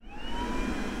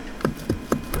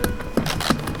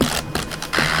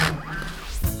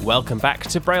welcome back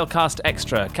to Braillecast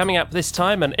Extra. Coming up this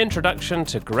time, an introduction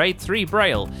to Grade 3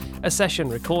 Braille, a session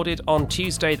recorded on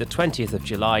Tuesday the 20th of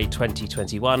July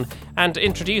 2021 and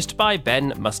introduced by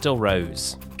Ben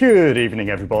Mustill-Rose. Good evening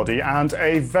everybody, and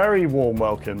a very warm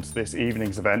welcome to this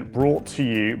evening's event brought to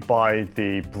you by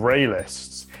the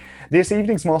Braillists. This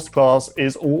evening's masterclass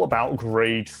is all about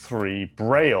Grade 3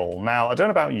 Braille. Now, I don't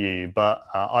know about you, but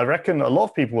I reckon a lot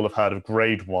of people will have heard of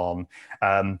Grade 1.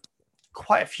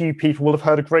 Quite a few people will have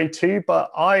heard of Grade 2,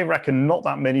 but I reckon not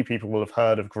that many people will have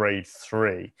heard of Grade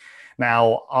 3.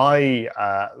 Now, I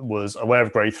was aware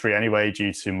of Grade 3 anyway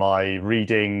due to my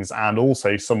readings and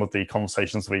also some of the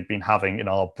conversations we've been having in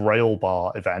our Braille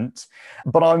Bar event,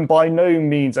 but I'm by no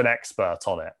means an expert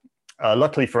on it.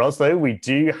 Luckily for us, though, we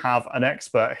do have an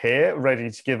expert here ready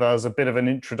to give us a bit of an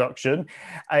introduction,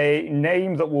 a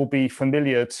name that will be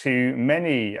familiar to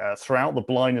many throughout the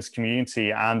blindness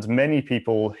community and many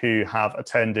people who have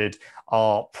attended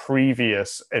our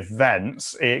previous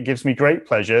events. It gives me great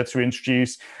pleasure to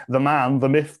introduce the man, the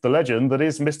myth, the legend that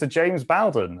is Mr. James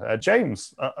Bowden.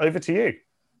 James, over to you.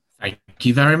 Thank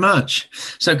you very much.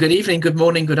 So good evening, good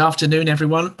morning, good afternoon,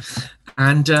 everyone.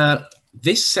 And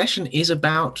this session is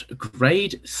about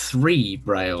Grade 3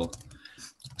 Braille.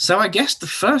 So I guess the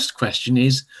first question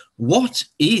is, what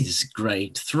is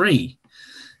Grade 3?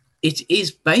 It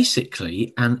is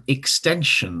basically an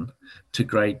extension to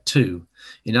Grade 2.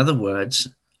 In other words,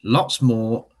 lots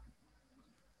more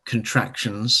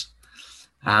contractions.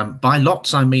 By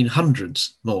lots, I mean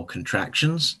hundreds more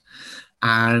contractions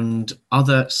and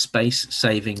other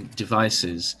space-saving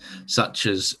devices, such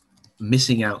as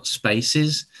missing out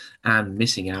spaces and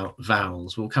missing out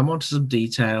vowels. We'll come on to some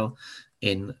detail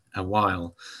in a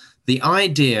while. The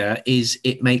idea is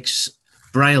it makes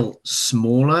Braille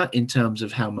smaller in terms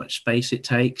of how much space it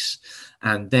takes,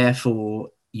 and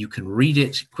therefore you can read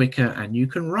it quicker and you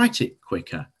can write it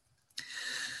quicker.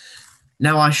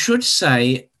 Now, I should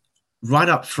say right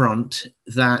up front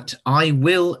that I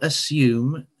will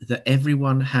assume that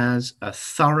everyone has a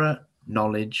thorough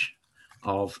knowledge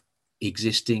of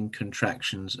existing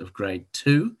contractions of Grade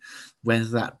 2, whether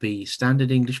that be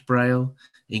Standard English Braille,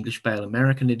 English Braille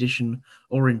American Edition,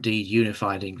 or indeed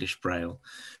Unified English Braille.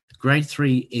 Grade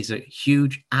 3 is a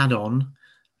huge add-on.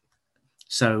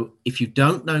 So if you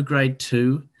don't know Grade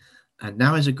 2, and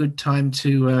now is a good time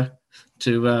to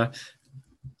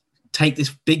take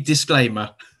this big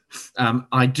disclaimer.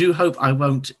 I do hope I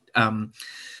won't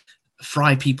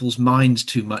fry people's minds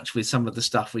too much with some of the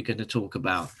stuff we're going to talk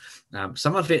about.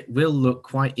 Some of it will look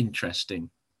quite interesting.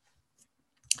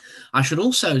 I should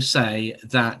also say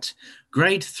that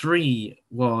Grade 3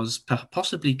 was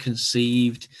possibly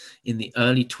conceived in the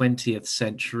early 20th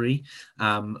century.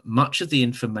 Much of the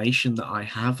information that I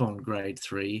have on Grade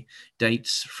 3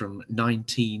 dates from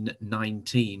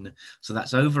 1919, so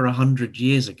that's over 100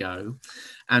 years ago.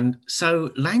 And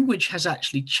so language has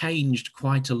actually changed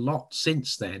quite a lot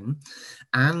since then,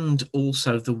 and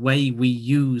also the way we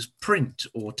use print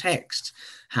or text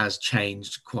has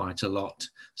changed quite a lot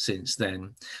since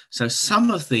then. So some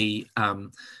of the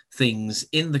things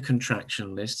in the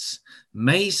contraction lists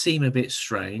may seem a bit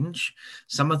strange.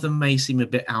 Some of them may seem a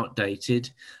bit outdated,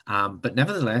 but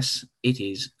nevertheless, it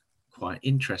is quite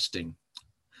interesting,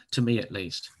 to me at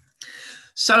least.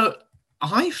 So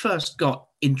I first got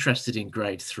interested in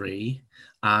Grade 3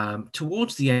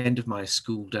 towards the end of my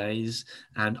school days,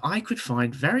 and I could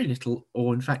find very little,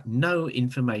 or in fact no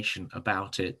information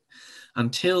about it,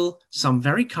 until some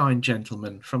very kind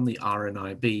gentleman from the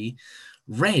RNIB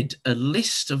read a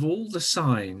list of all the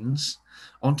signs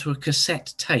onto a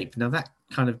cassette tape. Now that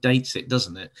kind of dates it,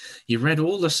 doesn't it? He read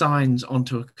all the signs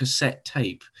onto a cassette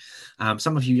tape.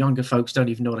 Some of you younger folks don't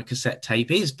even know what a cassette tape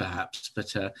is, perhaps,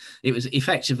 but it was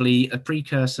effectively a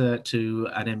precursor to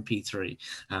an MP3.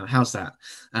 How's that?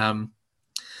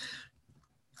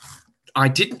 I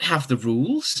didn't have the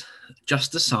rules,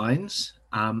 just the signs.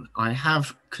 I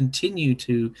have continued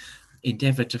to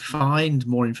endeavour to find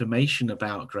more information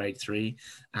about Grade 3,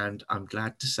 and I'm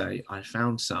glad to say I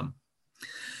found some.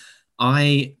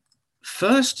 I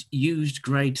first used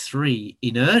Grade 3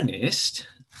 in earnest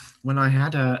when I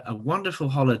had a wonderful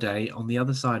holiday on the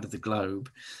other side of the globe,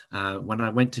 when I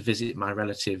went to visit my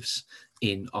relatives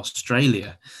in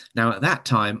Australia. Now, at that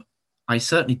time, I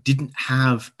certainly didn't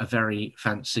have a very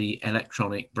fancy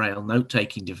electronic Braille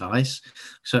note-taking device.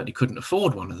 Certainly couldn't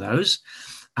afford one of those.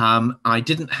 I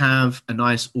didn't have a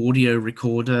nice audio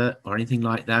recorder or anything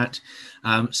like that.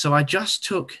 So I just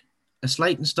took a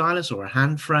slate and stylus or a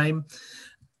hand frame,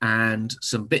 and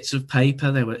some bits of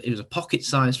paper. It was a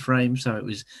pocket-sized frame, so it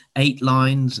was 8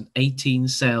 lines and 18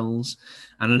 cells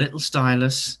and a little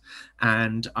stylus.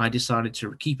 And I decided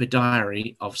to keep a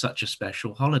diary of such a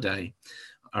special holiday.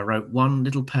 I wrote 1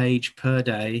 little page per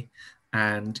day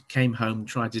and came home and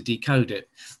tried to decode it.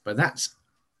 But that's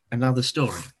another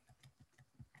story.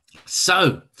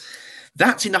 So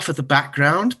that's enough of the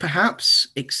background, perhaps,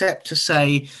 except to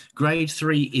say grade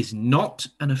 3 is not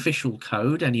an official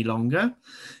code any longer.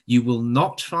 You will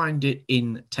not find it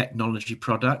in technology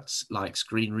products like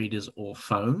screen readers or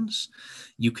phones.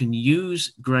 You can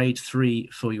use grade 3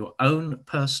 for your own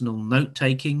personal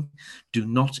note-taking. Do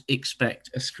not expect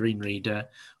a screen reader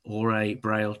or a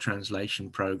Braille translation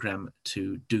program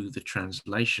to do the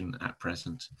translation at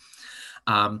present.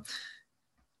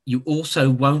 You also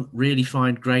won't really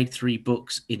find grade 3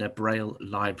 books in a Braille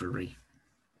library.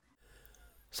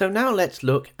 So now let's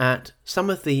look at some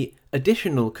of the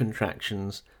additional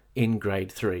contractions in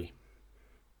grade 3.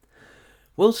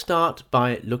 We'll start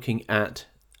by looking at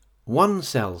one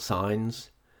cell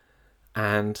signs,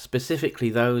 and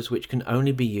specifically those which can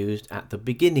only be used at the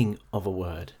beginning of a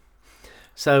word.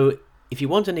 So if you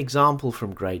want an example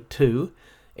from grade 2,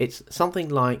 it's something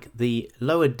like the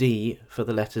lower D for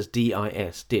the letters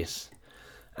DIS, dis.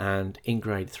 And in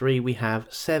grade 3 we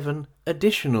have 7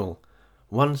 additional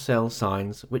one cell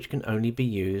signs which can only be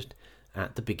used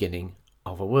at the beginning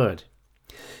of a word.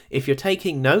 If you're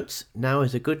taking notes, now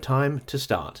is a good time to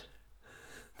start.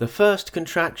 The first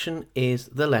contraction is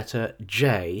the letter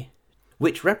J,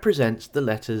 which represents the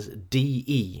letters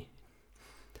DE.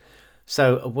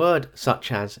 So a word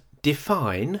such as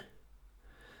define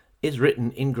is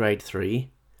written in grade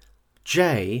 3,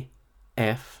 J,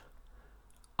 F,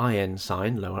 IN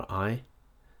sign, lower I,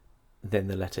 then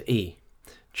the letter E.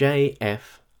 J,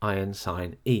 F, IN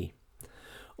sign, E.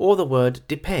 Or the word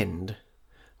depend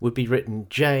would be written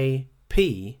J,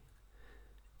 P,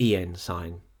 EN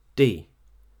sign, D.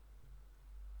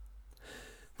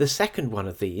 The second one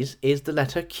of these is the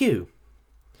letter Q.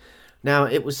 Now,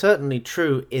 it was certainly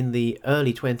true in the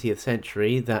early 20th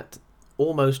century that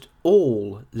almost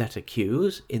all letter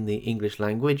Qs in the English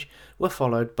language were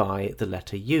followed by the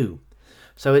letter U.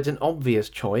 So it's an obvious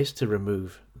choice to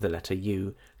remove the letter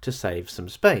U to save some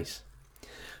space.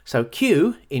 So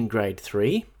Q in grade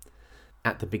 3,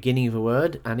 at the beginning of a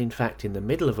word, and in fact in the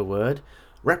middle of a word,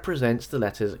 represents the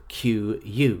letters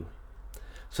QU.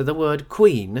 So the word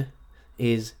queen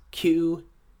is QEEN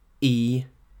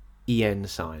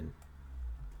sign.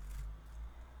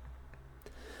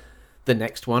 The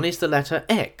next one is the letter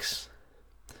X,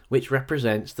 which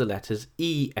represents the letters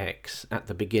EX at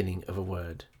the beginning of a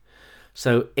word.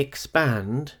 So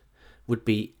expand would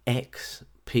be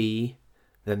XP,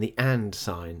 then the AND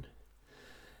sign.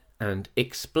 And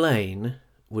explain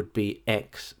would be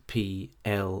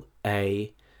XPLA,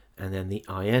 and then the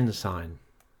IN sign.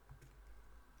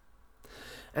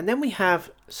 And then we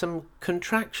have some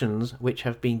contractions which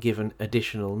have been given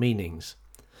additional meanings.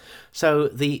 So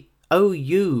the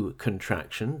OU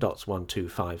contraction, dots 1, 2,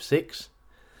 5, 6,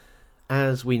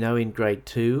 as we know in grade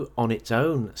 2, on its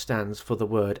own stands for the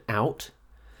word out.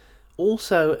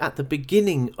 Also at the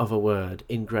beginning of a word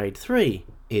in grade 3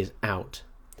 is out.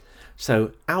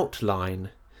 So outline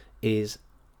is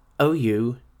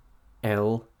OULINE.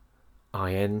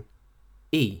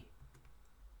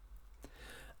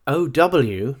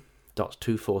 OW, dots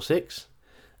 2, 4, 6,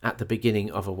 at the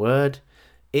beginning of a word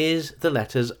is the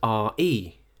letters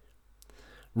RE.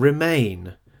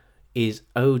 Remain is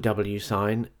OW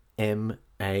sign,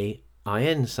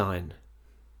 MAIN sign.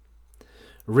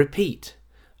 Repeat,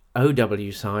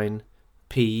 OW sign,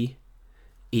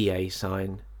 PEA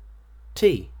sign,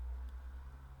 T.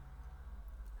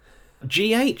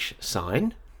 GH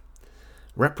sign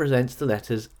represents the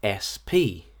letters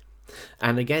SP.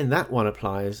 And again, that one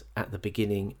applies at the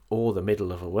beginning or the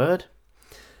middle of a word.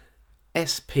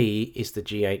 SP is the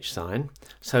GH sign.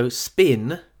 So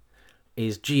spin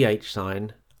is GH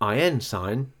sign, IN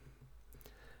sign.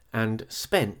 And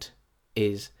spent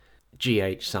is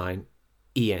GH sign,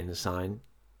 EN sign,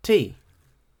 T.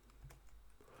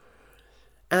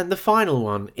 And the final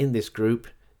one in this group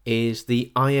is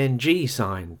the ING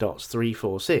sign, dots 3,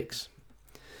 4, 6.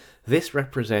 This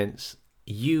represents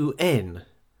UN,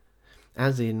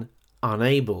 as in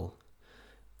unable.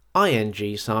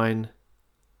 ING sign,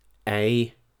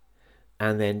 A,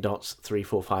 and then dots 3,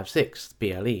 4, 5, 6,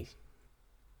 BLE.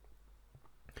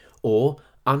 Or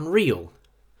unreal.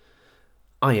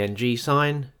 ING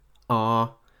sign,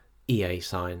 R, EA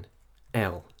sign,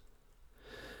 L.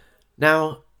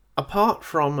 Now, apart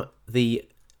from the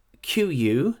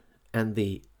QU and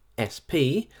the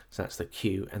SP, so that's the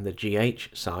Q and the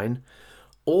GH sign,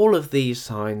 all of these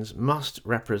signs must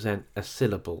represent a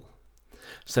syllable.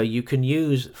 So you can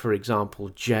use, for example,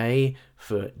 J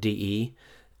for DE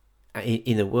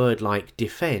in a word like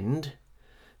defend,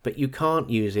 but you can't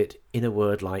use it in a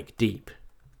word like deep.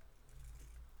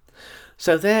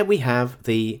 So there we have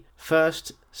the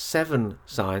first 7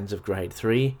 signs of grade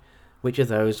 3, which are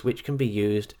those which can be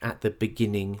used at the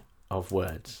beginning of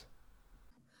words.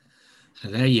 So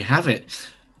there you have it.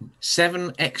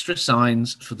 7 extra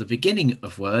signs for the beginning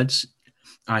of words.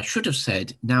 I should have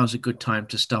said now's a good time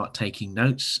to start taking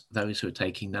notes, those who are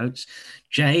taking notes.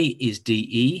 J is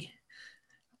DE,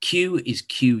 Q is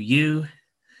QU,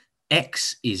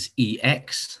 X is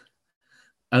EX,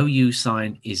 OU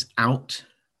sign is out,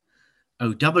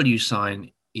 OW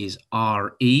sign is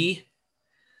RE,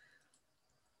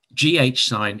 GH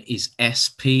sign is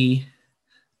SP,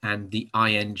 and the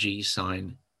ING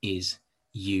sign is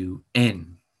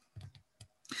UN.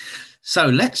 So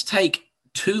let's take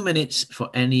 2 minutes for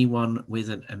anyone with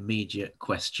an immediate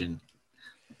question.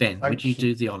 Ben, would you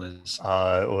do the honours?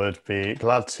 I would be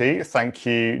glad to. Thank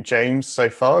you, James, so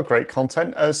far. Great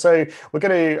content. So we're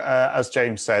going to, as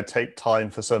James said, take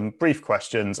time for some brief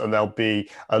questions, and there'll be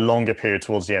a longer period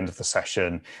towards the end of the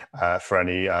session for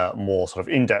any more sort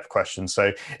of in-depth questions.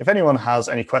 So if anyone has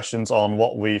any questions on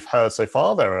what we've heard so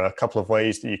far, there are a couple of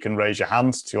ways that you can raise your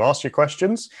hands to ask your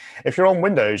questions. If you're on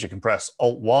Windows, you can press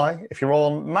Alt-Y. If you're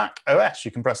on Mac OS, you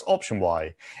can press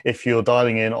Option-Y. If you're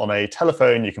dialing in on a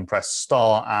telephone, you can press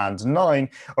star and 9,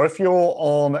 or if you're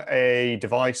on a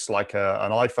device like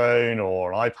an iPhone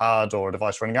or an iPad or a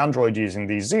device running Android using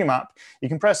the Zoom app, you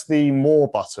can press the More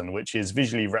button, which is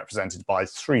visually represented by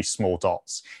 3 small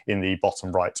dots in the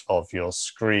bottom right of your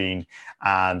screen,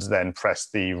 and then press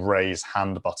the Raise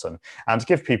Hand button. And to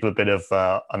give people a bit of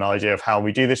an idea of how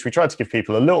we do this, we try to give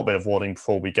people a little bit of warning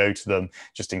before we go to them,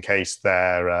 just in case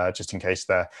they're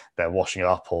washing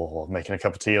up or making a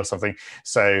cup of tea or something.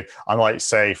 So I might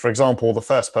say, for example, the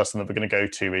first person that we're going to go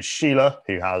to is Sheila,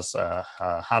 who has her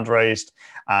hand raised,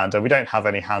 and we don't have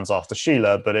any hands after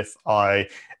Sheila, but if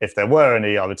there were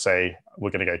any, I would say we're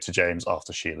going to go to James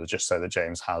after Sheila, just so that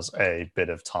James has a bit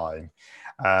of time.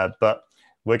 But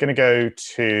we're going to go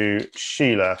to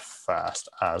Sheila first,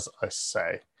 as I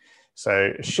say.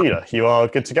 So Sheila, you are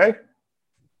good to go?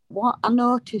 What I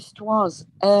noticed was,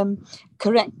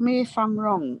 correct me if I'm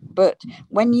wrong, but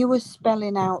when you were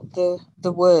spelling out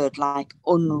the word like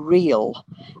unreal,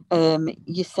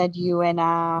 you said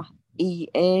UNREA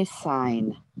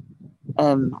sign,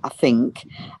 I think.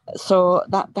 So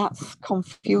that's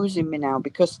confusing me now,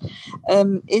 because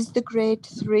is the grade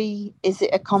 3, is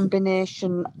it a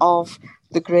combination of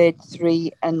the grade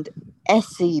 3 and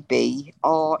SEB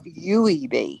or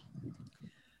UEB?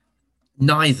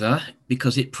 Neither,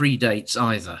 because it predates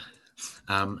either.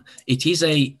 It is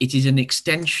an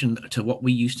extension to what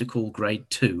we used to call grade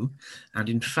 2, and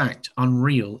in fact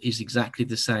Unreal is exactly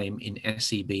the same in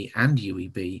SEB and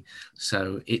UEB,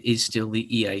 so it is still, the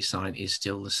EA sign is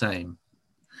still the same.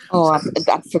 Oh,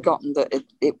 I'd forgotten that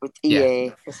it was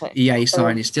EA. Yeah. EA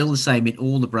sign is still the same in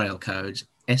all the Braille codes.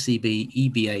 SEB,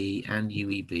 EBAE and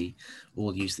UEB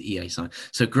all use the EA sign.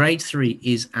 So grade 3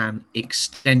 is an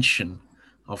extension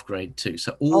of grade 2.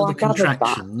 So all the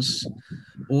contractions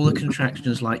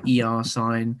like ER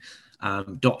sign,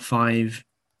 dot 5,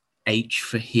 H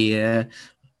for here,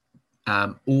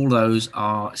 all those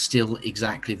are still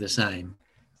exactly the same.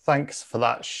 Thanks for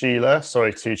that, Sheila.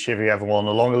 Sorry to chivvy everyone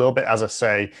along a little bit. As I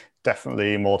say,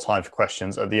 definitely more time for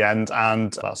questions at the end,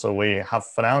 and that's all we have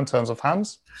for now in terms of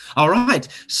hands. All right,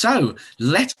 so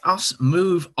let us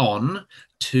move on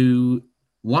to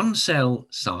one cell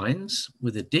signs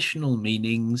with additional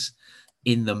meanings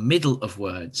in the middle of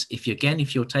words. If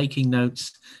you're taking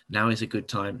notes, now is a good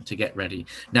time to get ready.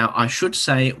 Now, I should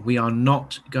say we are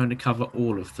not going to cover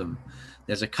all of them.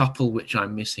 There's a couple which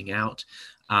I'm missing out,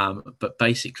 but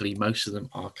basically most of them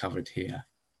are covered here.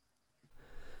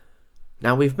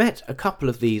 Now, we've met a couple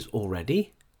of these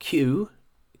already: Q,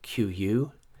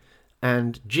 QU,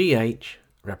 and GH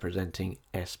representing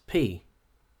SP.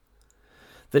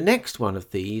 The next one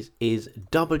of these is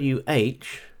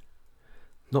WH.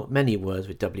 Not many words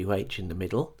with WH in the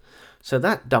middle, so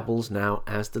that doubles now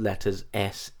as the letters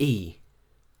SE.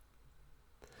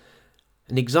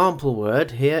 An example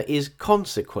word here is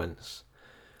consequence.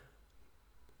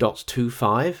 Dots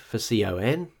 25 for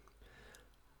CON,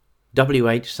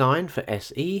 WH sign for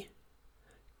SE,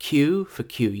 Q for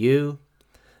QU,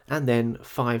 and then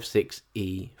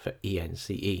 56E for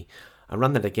ENCE. I'll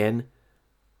run that again.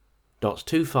 Dots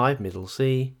 25 middle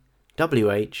C,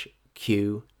 WH,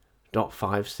 Q, dot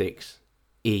 56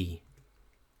 E.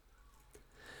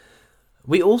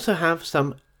 We also have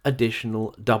some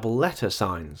additional double letter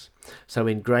signs. So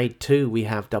in grade 2 we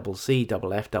have double C,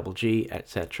 double F, double G,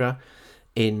 etc.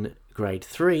 In grade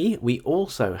 3 we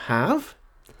also have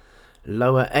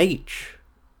lower H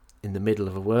in the middle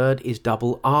of a word is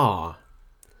double R.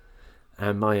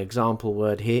 And my example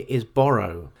word here is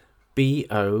borrow.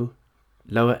 B-O,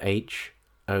 lower H,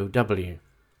 O-W.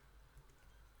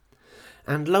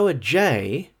 And lower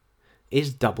J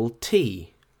is double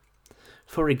T.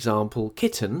 For example,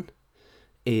 kitten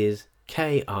is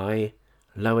K-I,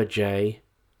 lower J,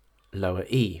 lower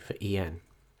E for E-N.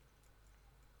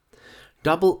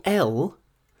 Double L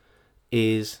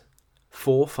is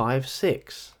 4, 5,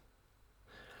 6.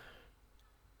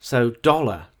 So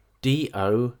dollar,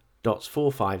 D-O, dots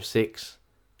 4, 5, 6,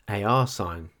 AR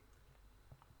sign.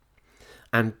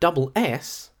 And double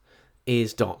S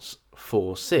is dots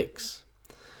 4, 6.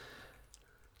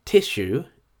 Tissue,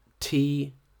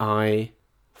 T-I,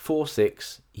 4,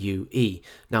 6, U-E.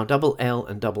 Now double L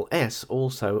and double S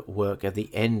also work at the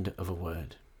end of a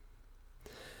word.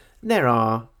 There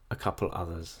are a couple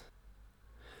others.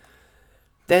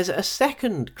 There's a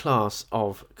second class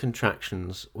of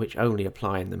contractions which only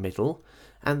apply in the middle,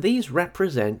 and these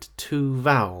represent two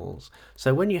vowels.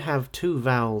 So when you have two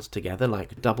vowels together,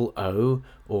 like double O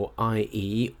or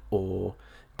IE or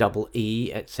double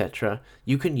E, etc.,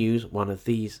 you can use one of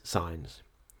these signs.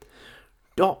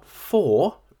 Dot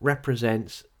 4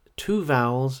 represents two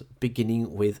vowels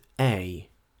beginning with A.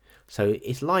 So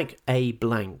it's like A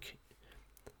blank,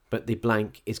 but the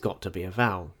blank is got to be a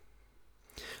vowel.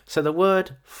 So the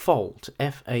word fault,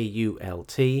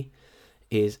 F-A-U-L-T,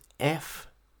 is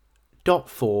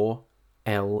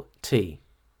F.4-L-T.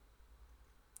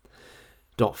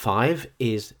 Dot 5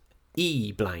 is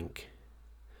E blank.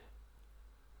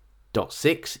 Dot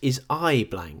 6 is I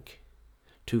blank,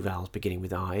 two vowels beginning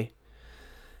with I.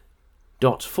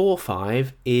 Dot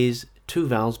 4-5 is two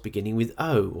vowels beginning with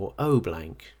O or O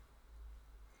blank.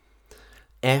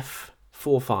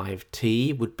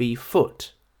 F-4-5-T would be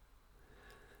foot.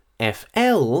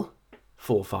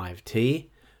 FL-4-5-T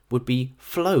would be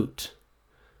float.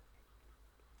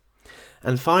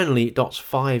 And finally, dots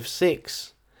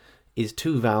 5-6 is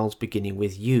two vowels beginning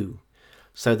with U.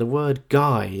 So the word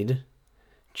guide,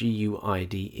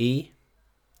 G-U-I-D-E,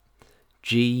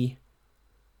 G,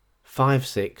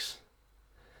 5-6,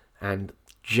 and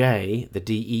J, the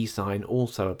DE sign,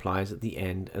 also applies at the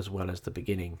end as well as the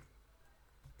beginning.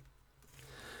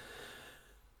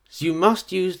 So you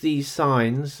must use these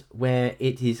signs where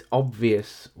it is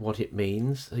obvious what it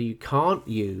means. So you can't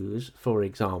use, for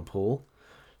example,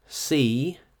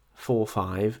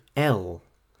 C-4-5-L,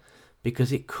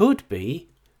 because it could be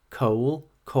coal,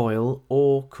 coil,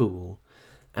 or cool.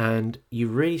 And you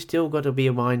really still got to be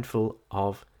mindful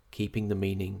of keeping the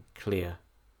meaning clear.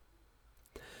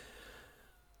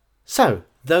 So,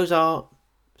 those are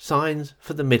signs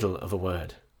for the middle of a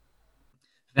word.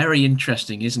 Very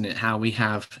interesting, isn't it? How we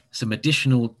have some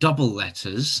additional double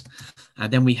letters,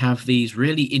 and then we have these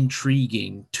really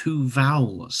intriguing two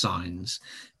vowel signs, a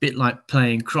bit like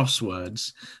playing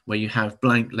crosswords, where you have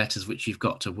blank letters which you've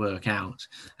got to work out,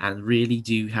 and really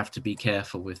do have to be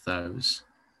careful with those.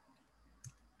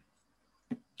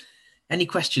 Any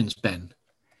questions, Ben?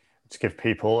 To give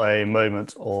people a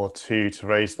moment or two to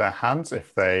raise their hands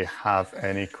if they have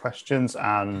any questions.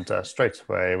 And straight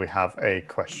away, we have a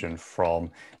question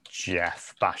from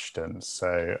Jeff Bashton.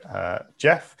 So,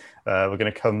 Jeff, we're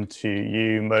going to come to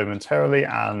you momentarily,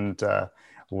 and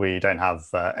we don't have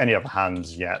any other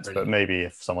hands yet, but maybe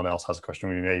if someone else has a question,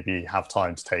 we maybe have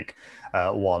time to take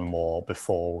one more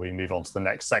before we move on to the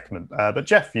next segment. But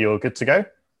Jeff, you're good to go?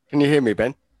 Can you hear me,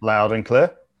 Ben? Loud and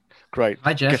clear. Great.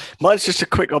 Hi, Jeff. Okay. Mine's just a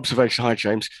quick observation. Hi,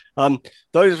 James.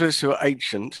 Those of us who are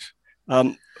ancient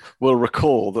will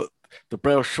recall that the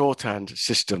Braille shorthand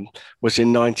system was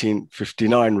in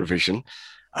 1959 revision,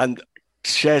 and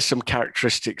shares some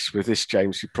characteristics with this,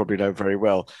 James, you probably know very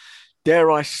well.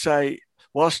 Dare I say,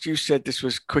 whilst you said this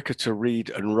was quicker to read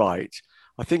and write,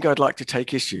 I think I'd like to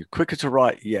take issue. Quicker to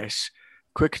write, yes.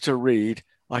 Quicker to read,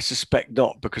 I suspect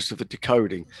not, because of the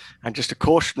decoding. And just a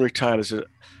cautionary tale as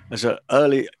an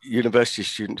early university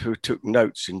student who took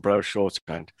notes in Braille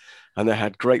shorthand, and they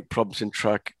had great problems in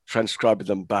transcribing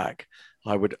them back,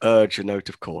 I would urge a note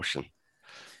of caution.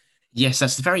 Yes,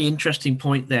 that's a very interesting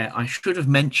point there. I should have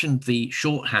mentioned the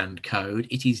shorthand code.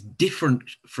 It is different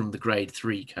from the grade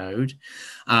 3 code.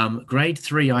 Grade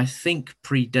 3, I think,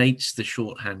 predates the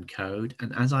shorthand code.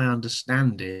 And as I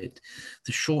understand it,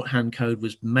 the shorthand code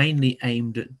was mainly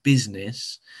aimed at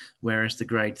business, whereas the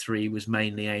grade 3 was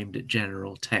mainly aimed at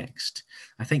general text.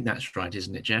 I think that's right,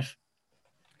 isn't it, Jeff?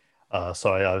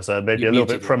 Sorry, I was maybe You a little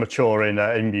bit muted it. premature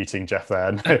in muting Jeff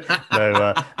there.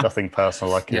 No, nothing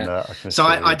personal. I can. Yeah. I can So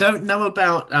assure I you. don't know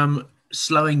about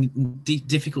slowing,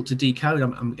 difficult to decode.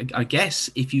 I guess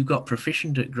if you got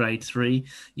proficient at grade 3,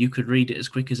 you could read it as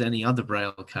quick as any other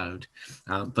Braille code.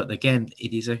 But again,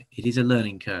 it is a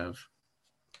learning curve.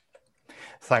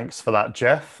 Thanks for that,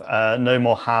 Jeff. No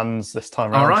more hands this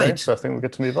time All around, right. James. So I think we're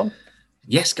good to move on.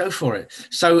 Yes, go for it.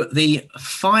 So the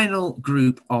final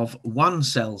group of one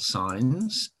cell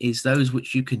signs is those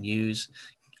which you can use,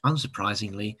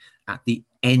 unsurprisingly, at the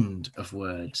end of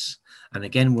words. And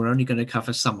again, we're only going to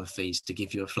cover some of these to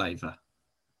give you a flavour.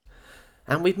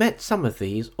 And we've met some of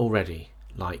these already,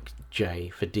 like J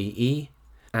for DE,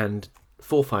 and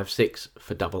 456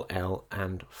 for double L,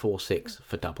 and 46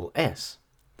 for double S.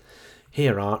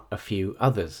 Here are a few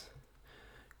others.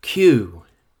 Q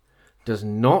does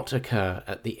not occur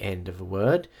at the end of a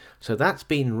word, so that's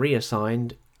been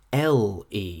reassigned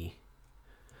LE.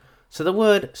 So the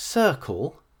word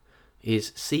circle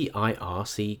is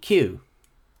CIRCQ.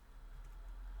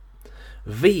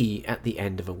 V at the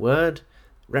end of a word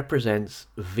represents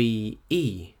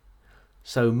VE,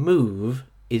 so move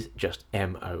is just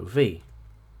MOV.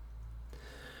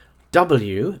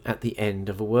 W at the end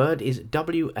of a word is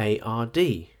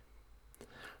WARD,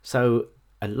 so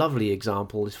a lovely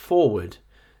example is forward,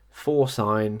 for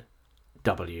sign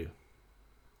W.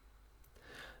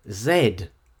 Z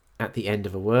at the end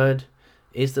of a word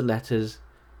is the letters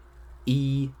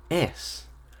ES,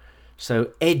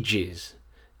 so edges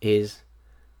is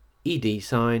ED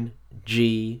sign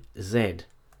GZ.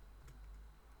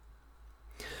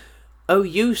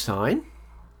 OU sign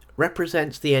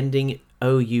represents the ending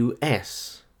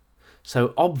OUS,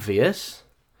 so obvious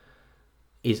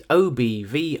is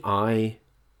OBVI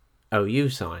OU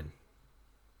sign.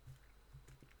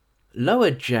 Lower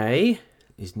J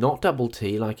is not double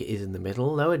T like it is in the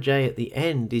middle. Lower J at the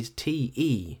end is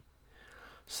TE.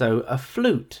 So a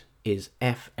flute is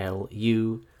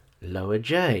FLU lower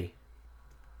J.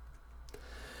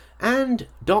 And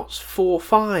dots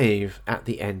 4-5 at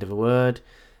the end of a word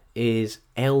is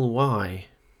LY.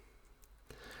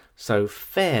 So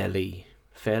fairly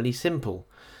simple.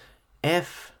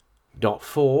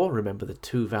 F.4, remember the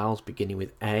two vowels beginning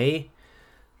with A,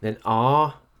 then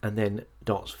R, and then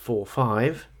dots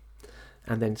 4-5,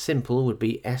 and then simple would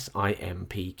be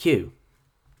SIMPQ.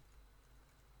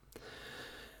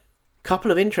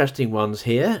 Couple of interesting ones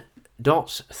here.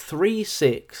 Dots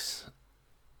 3-6,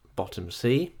 bottom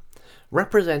C,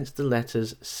 represents the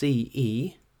letters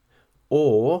CE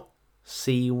or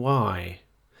CY.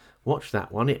 Watch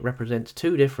that one, it represents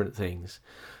two different things.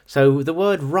 So the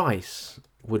word rice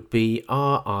would be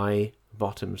RI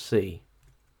bottom C.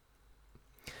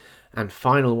 And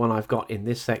final one I've got in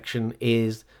this section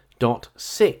is dot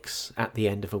 6 at the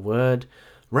end of a word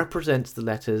represents the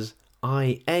letters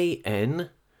IAN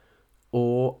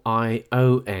or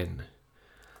ION.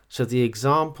 So the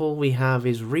example we have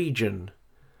is region,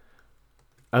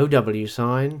 OW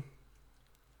sign,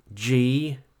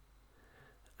 G,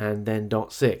 and then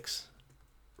dot 6,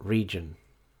 region.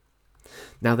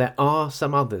 Now there are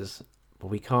some others, but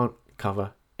we can't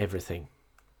cover everything.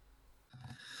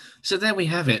 So there we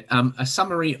have it, a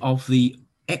summary of the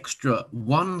extra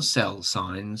one cell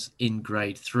signs in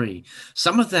grade 3.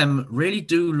 Some of them really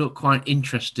do look quite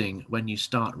interesting when you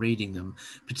start reading them,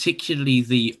 particularly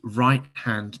the right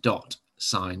hand dot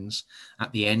signs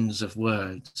at the ends of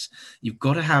words. You've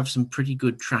got to have some pretty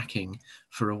good tracking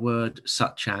for a word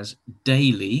such as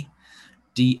daily,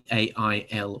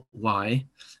 DAILY,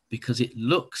 because it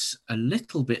looks a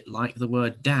little bit like the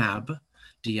word dab,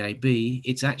 DAB.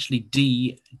 It's actually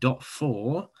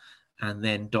D.4 and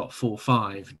then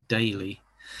 .45, daily.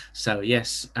 So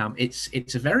yes,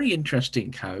 it's a very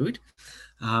interesting code.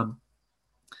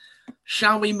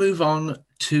 Shall we move on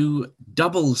to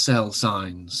double cell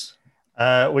signs?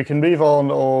 We can move on,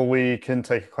 or we can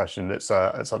take a question. It's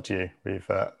up to you. We've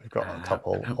got a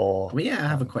couple. Or I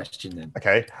have a question then.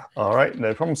 Okay, all right,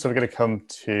 no problem. So we're going to come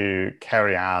to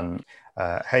Carrie Ann.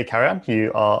 Hey, Carrie Ann,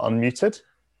 you are unmuted.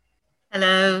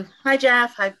 Hello, hi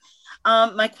Jeff. Hi.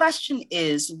 My question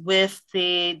is with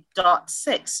the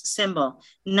 .6 symbol.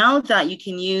 Now that you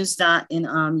can use that in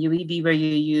UEB, where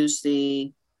you use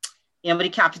the the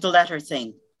capital letter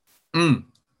thing.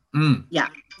 Yeah.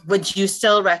 Would you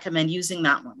still recommend using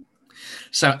that one?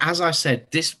 So as I said,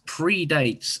 this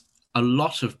predates a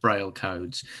lot of Braille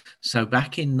codes. So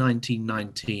back in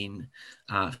 1919,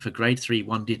 for grade 3,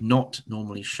 one did not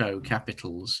normally show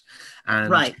capitals. And,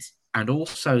 right. And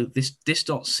also this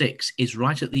 .6 is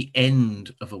right at the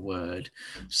end of a word.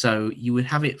 So you would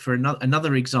have it for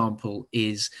another example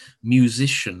is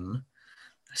musician.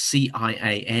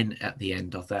 CIAN at the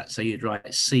end of that. So you'd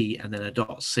write C and then a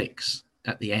 .6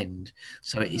 at the end.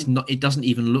 So it's not. It doesn't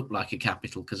even look like a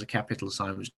capital because a capital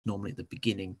sign was normally at the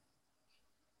beginning.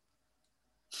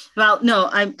 Well, no,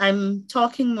 I'm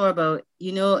talking more about,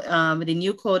 with the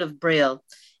new code of Braille,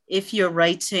 if you're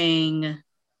writing,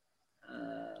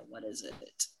 what is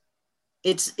it?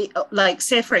 It's like,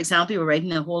 say, for example, you were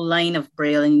writing a whole line of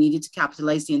Braille and you needed to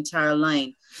capitalize the entire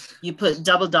line. You put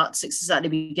double .6s at the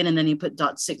beginning, and then you put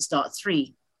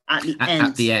 .6.3 at the end.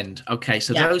 At the end. Okay,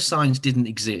 so those signs didn't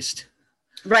exist.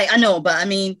 Right, I know, but I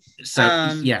mean, so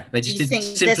they just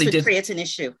this would create an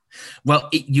issue. Well,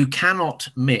 you cannot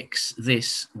mix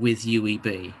this with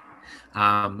UEB,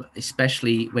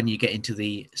 especially when you get into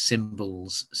the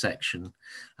symbols section,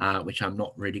 which I'm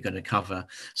not really going to cover.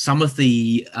 Some of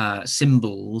the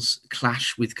symbols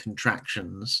clash with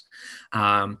contractions.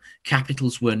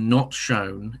 Capitals were not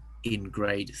shown in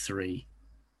grade 3.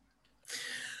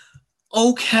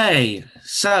 Okay,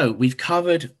 so we've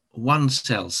covered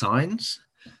one-cell signs.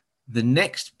 The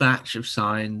next batch of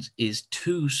signs is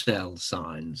two-cell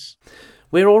signs.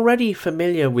 We're already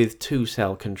familiar with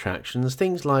two-cell contractions,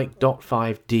 things like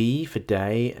 .5D for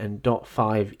day and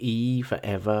 .5E for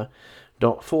ever,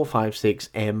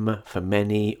 .456M for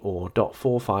many, or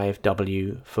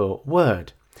 .45W for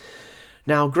word.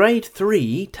 Now, grade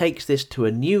 3 takes this to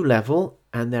a new level,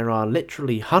 and there are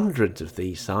literally hundreds of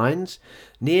these signs.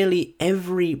 Nearly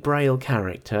every Braille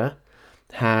character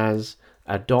has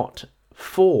a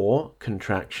 .4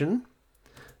 contraction,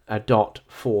 a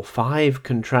 .45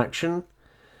 contraction,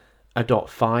 a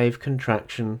 .5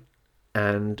 contraction,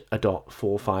 and a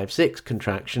 .456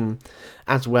 contraction,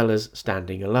 as well as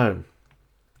standing alone.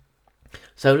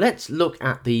 So let's look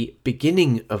at the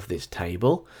beginning of this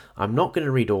table. I'm not going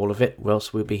to read all of it, or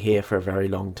else we'll be here for a very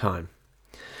long time.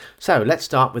 So let's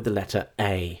start with the letter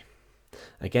A.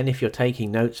 Again, if you're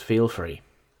taking notes, feel free.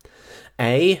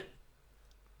 A.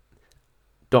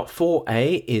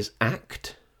 .4a is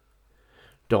act.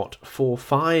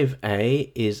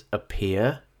 .45a is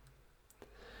appear.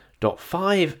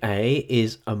 .5a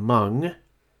is among.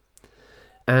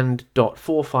 And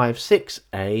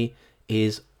 .456a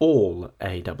is all,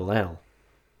 ALL.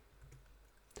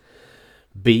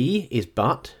 B is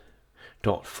but.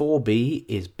 .4b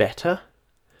is better.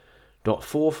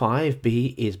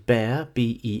 .45b is bear,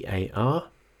 BEAR.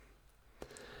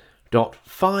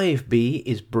 .5b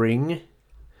is bring,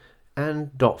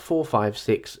 and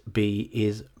 .456b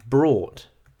is brought.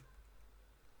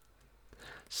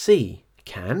 C,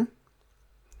 can.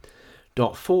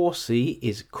 .4c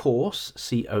is course,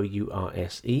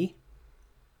 COURSE.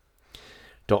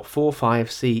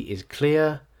 .45c is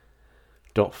clear.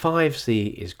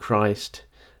 .5c is Christ,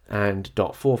 and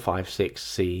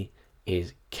 .456c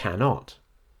is cannot.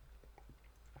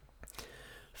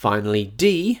 Finally,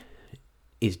 D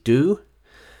is do.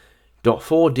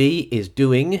 .4d is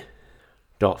doing.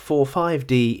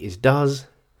 .45d is does.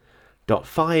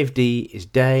 .5d is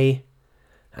day.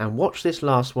 And watch this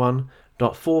last one.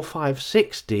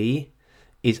 .456d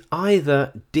is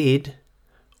either did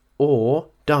or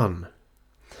done.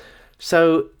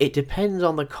 So it depends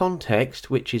on the context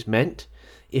which is meant.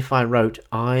 If I wrote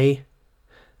I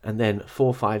and then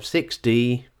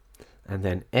 456D and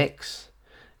then X,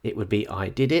 it would be I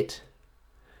did it.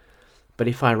 But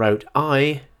if I wrote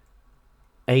I,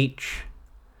 H,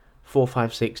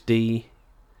 456D,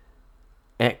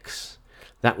 X,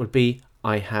 that would be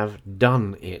I have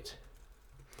done it.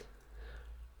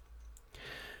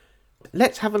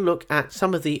 Let's have a look at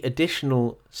some of the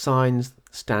additional signs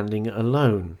standing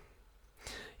alone.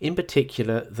 In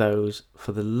particular, those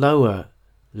for the lower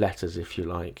letters, if you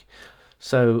like.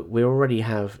 So we already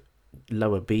have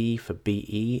lower B for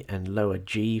BE and lower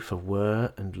G for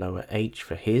were and lower H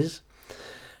for his.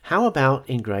 How about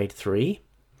in grade 3?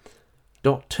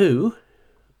 Dot 2,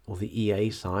 or the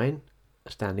EA sign,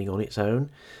 standing on its own,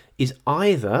 is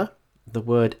either the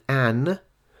word an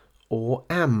or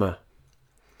am.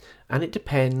 And it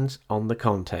depends on the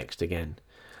context again.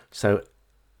 So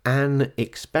an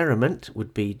experiment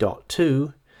would be dot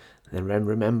 2, and then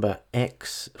remember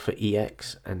X for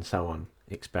EX and so on,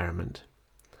 experiment.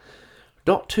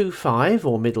 Dot 25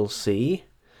 or middle C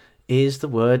is the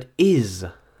word is.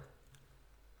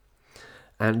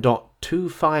 And dot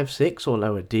 256 or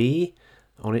lower D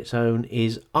on its own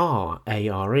is are,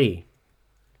 A-R-E.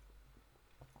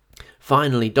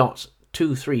 Finally, dot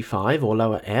 235 or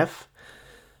lower F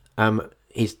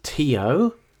is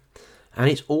TO, and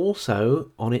it's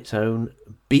also on its own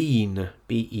been,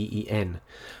 B-E-E-N.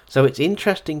 So it's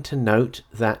interesting to note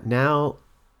that now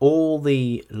all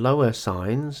the lower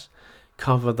signs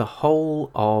cover the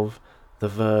whole of the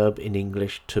verb in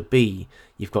English to be.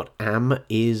 You've got am,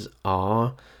 is,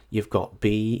 are. You've got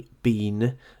be,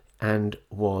 been, and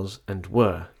was and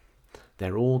were.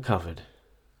 They're all covered.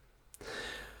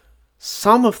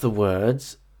 Some of the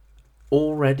words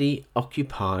already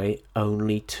occupy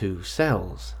only 2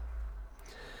 cells.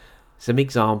 Some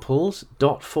examples: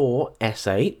 dot 4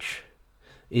 sh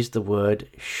is the word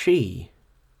she.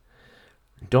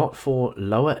 Dot 4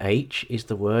 lower h is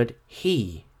the word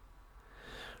he.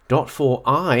 Dot 4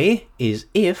 I is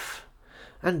if,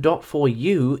 and dot 4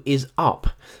 u is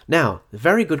up. Now,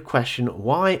 very good question,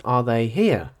 why are they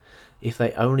here if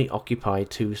they only occupy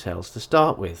 2 cells to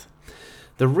start with?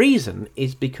 The reason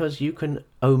is because you can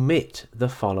omit the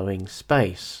following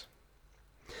space.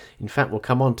 In fact, we'll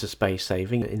come on to space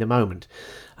saving in a moment.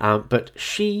 But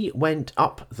she went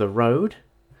up the road.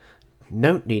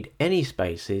 Don't need any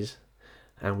spaces.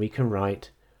 And we can write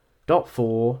dot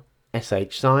 4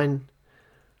 sh sign.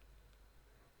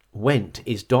 Went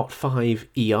is dot 5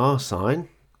 er sign.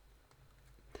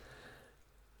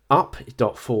 Up is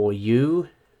dot 4 u.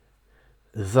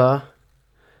 The.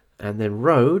 And then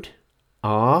road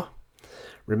are.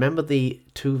 Remember the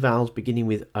 2 vowels beginning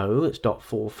with O. It's dot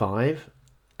 4 5.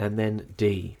 And then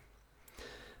D.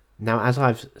 Now, as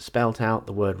I've spelt out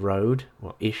the word road,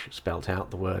 or ish spelt out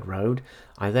the word road,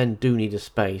 I then do need a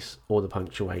space or the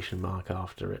punctuation mark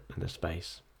after it and a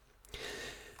space.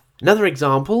 Another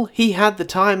example, he had the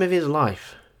time of his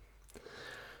life.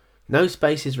 No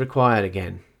space is required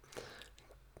again.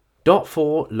 Dot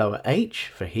 4 lower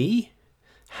h for he.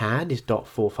 Had is dot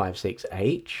 456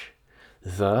 h.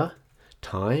 The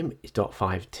time is dot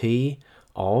 5t.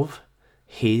 Of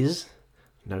his.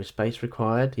 No space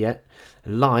required yet.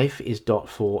 Life is dot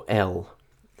 4l,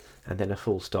 and then a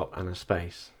full stop and a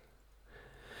space.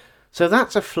 So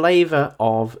that's a flavour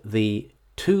of the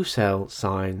 2-cell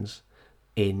signs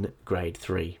in grade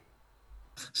 3.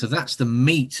 So that's the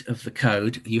meat of the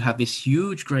code. You have this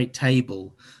huge, great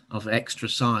table of extra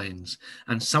signs,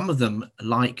 and some of them,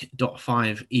 like dot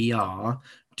 5 er,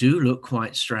 do look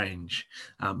quite strange.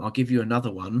 I'll give you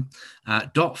another one.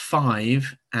 Dot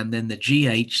 5 and then the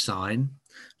gh sign.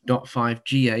 Dot 5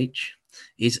 gh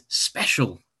is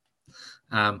special.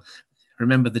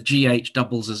 Remember, the gh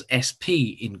doubles as sp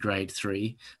in grade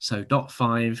 3, so dot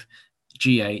 5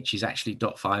 gh is actually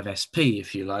dot 5 sp,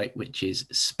 if you like, which is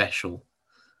special.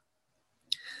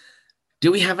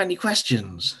 Do we have any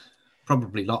questions?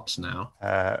 Probably lots now.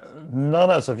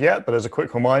 None as of yet, but as a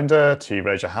quick reminder to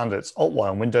raise your hand, it's Alt-Y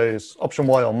on Windows, Option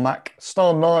Y on Mac,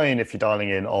 *9 if you're dialing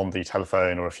in on the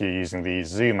telephone, or if you're using the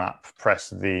Zoom app, press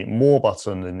the More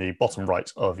button in the bottom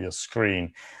right of your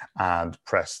screen and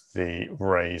press the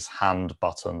Raise Hand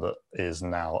button that is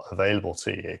now available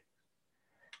to you.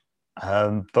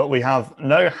 But we have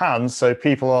no hands, so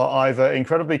people are either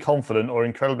incredibly confident or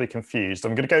incredibly confused.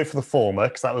 I'm going to go for the former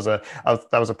because that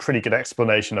was a pretty good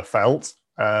explanation, I felt.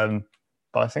 But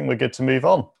I think we're good to move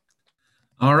on.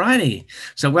 All righty.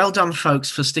 So well done,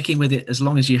 folks, for sticking with it as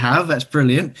long as you have. That's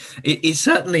brilliant. It is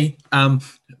certainly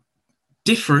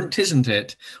different, isn't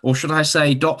it? Or should I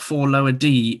say dot 4 lower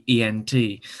d ent,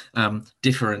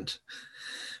 different.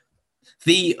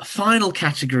 The final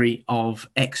category of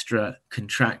extra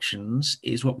contractions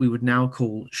is what we would now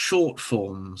call short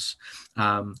forms,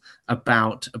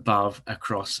 about, above,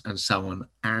 across, and so on.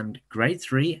 And grade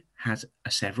 3 has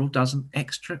several dozen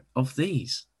extra of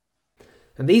these.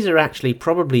 And these are actually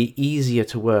probably easier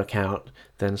to work out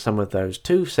than some of those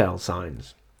 2-cell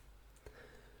signs.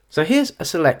 So here's a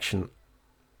selection.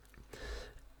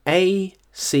 A-C-K.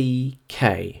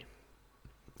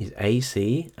 Is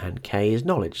AC and K is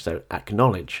knowledge, so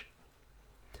acknowledge.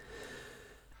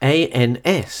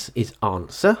 ANS is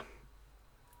answer.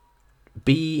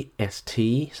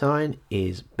 BST sign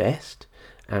is best,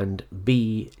 and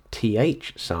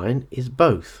BTH sign is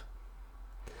both.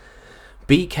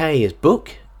 BK is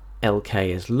book, LK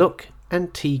is look,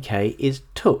 and TK is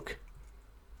took.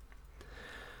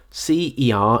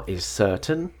 CER is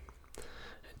certain.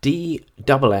 DFFC,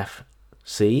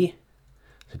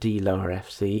 D lower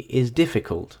FC, is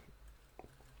difficult.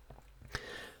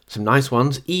 Some nice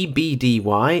ones.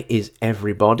 EBDY is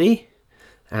everybody,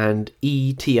 and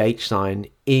ETH sign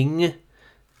ing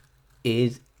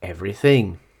is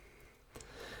everything.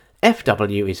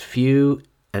 FW is few,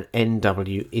 and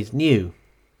NW is new.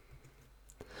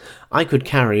 I could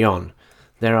carry on.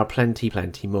 There are plenty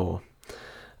more.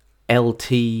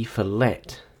 LT for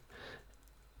let.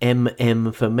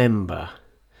 MM for member.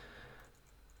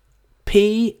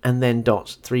 P and then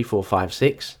dots 3, 4, 5,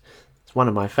 6. It's one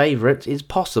of my favourites, is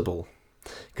possible,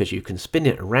 because you can spin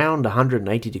it around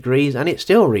 180 degrees and it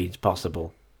still reads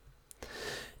possible.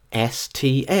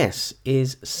 STS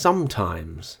is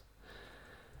sometimes.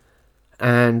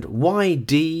 And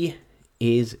YD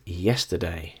is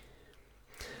yesterday.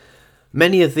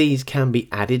 Many of these can be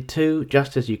added to,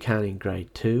 just as you can in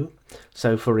grade 2.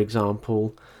 So for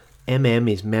example, MM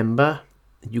is member.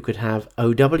 You could have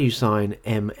OW sign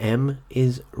MM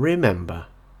is remember.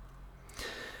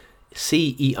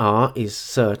 CER is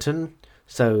certain.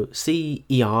 So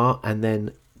CER and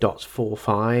then dots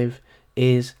 4-5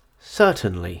 is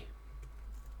certainly.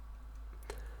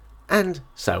 And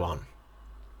so on.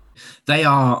 They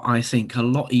are, I think, a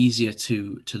lot easier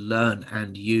to learn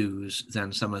and use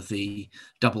than some of the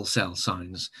double cell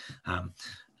signs.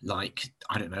 Like,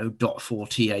 I don't know, dot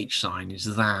 4th sign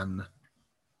is than.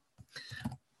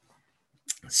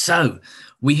 So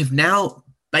we have now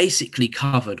basically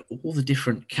covered all the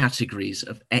different categories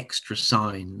of extra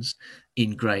signs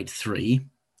in grade 3.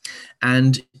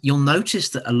 And you'll notice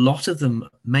that a lot of them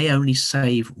may only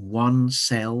save one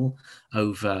cell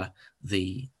over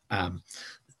the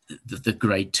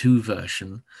grade 2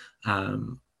 version.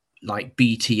 Like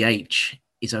BTH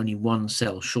is only one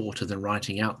cell shorter than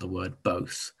writing out the word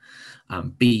both.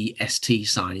 BST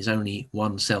sign is only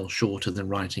one cell shorter than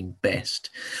writing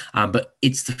best. But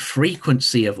it's the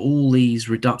frequency of all these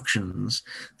reductions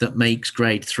that makes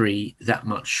grade 3 that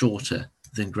much shorter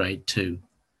than grade 2.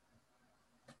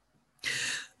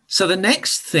 So the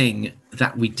next thing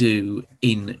that we do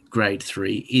in grade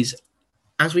 3 is,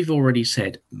 as we've already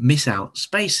said, miss out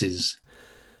spaces.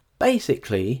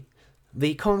 Basically,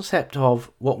 the concept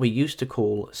of what we used to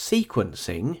call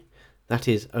sequencing, that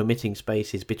is omitting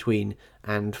spaces between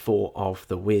and for of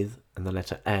the with and the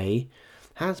letter A,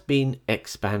 has been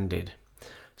expanded.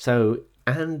 So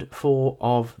and for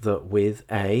of the with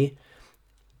A,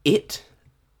 it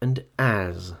and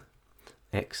as,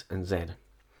 X and Z.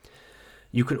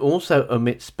 You can also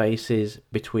omit spaces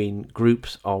between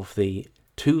groups of the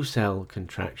 2-cell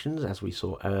contractions, as we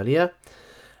saw earlier,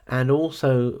 and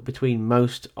also between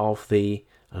most of the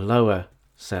lower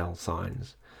cell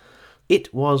signs.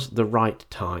 It was the right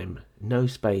time, no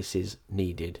spaces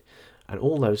needed, and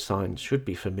all those signs should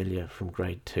be familiar from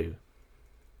grade 2.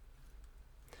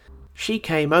 She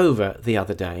came over the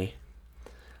other day.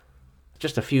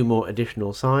 Just a few more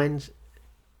additional signs.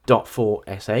 Dot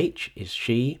 4sh is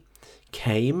she.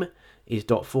 Came is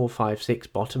dot 456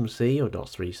 bottom C or dot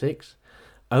 36.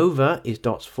 Over is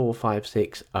dots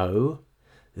 456 O.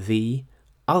 The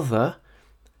other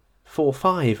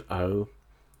 450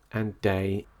 and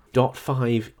day dot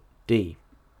 5D.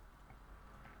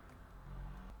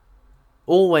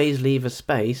 Always leave a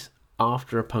space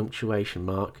after a punctuation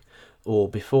mark or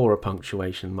before a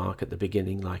punctuation mark at the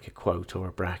beginning, like a quote or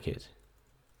a bracket.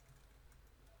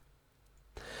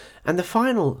 And the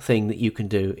final thing that you can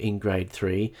do in grade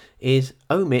 3 is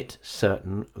omit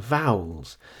certain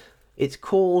vowels. It's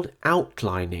called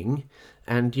outlining,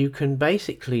 and you can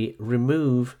basically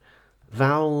remove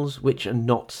vowels which are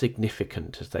not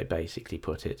significant, as they basically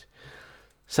put it.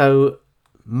 So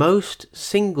most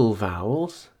single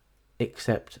vowels,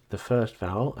 except the first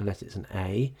vowel, unless it's an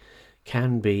A,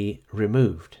 can be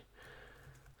removed.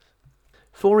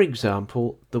 For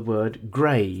example, the word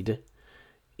grade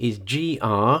is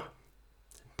GR,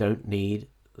 don't need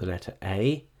the letter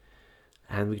A,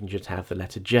 and we can just have the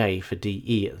letter J for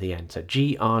DE at the end. So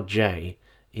GRJ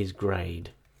is grade.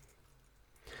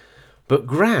 But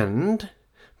grand,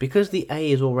 because the A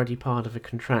is already part of a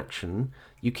contraction,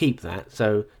 you keep that,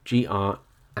 so GR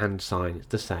and sign is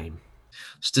the same.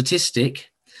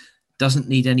 Statistic doesn't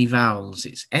need any vowels.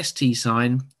 It's ST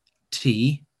sign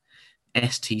T,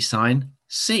 ST sign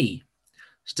C.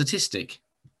 Statistic.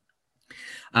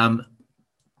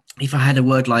 If I had a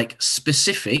word like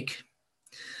specific,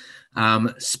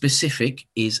 specific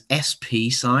is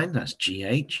SP sign, that's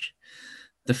GH.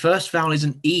 The first vowel is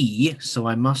an E, so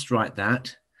I must write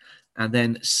that. And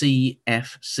then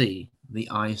CFC, the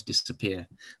I's disappear,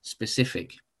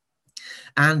 specific.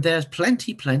 And there's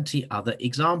plenty other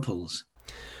examples.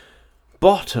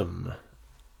 Bottom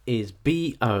is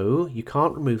BO, you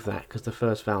can't remove that because the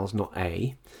first vowel's not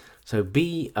A. So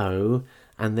BO,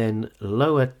 and then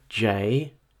lower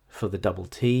J for the double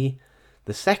T.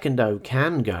 The second O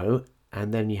can go,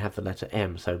 and then you have the letter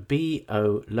M. So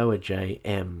BO lower J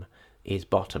M is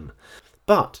bottom.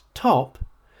 But top,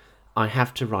 I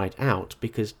have to write out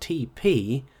because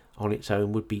TP on its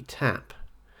own would be tap.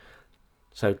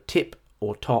 So tip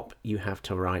or top you have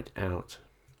to write out.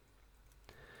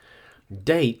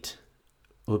 Date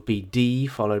would be D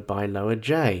followed by lower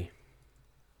J.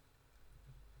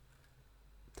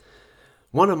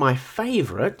 One of my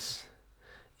favourites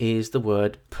is the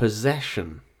word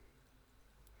possession.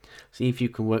 See if you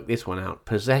can work this one out.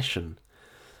 Possession.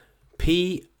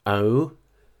 P-O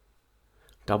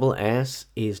double S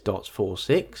is dots 4,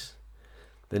 6.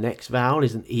 The next vowel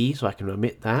is an E, so I can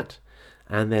omit that.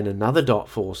 And then another dot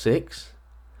 4, 6.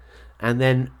 And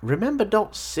then remember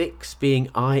dot 6 being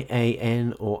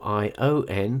I-A-N or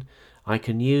I-O-N. I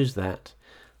can use that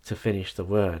to finish the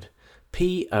word.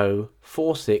 P-O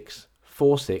 4, 6,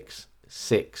 4, 6,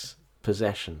 6,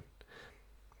 possession.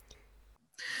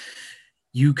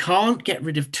 You can't get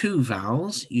rid of two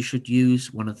vowels. You should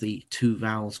use one of the two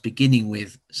vowels beginning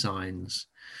with signs.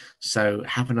 So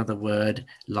have another word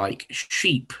like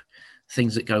sheep,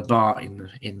 things that go bar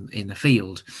in the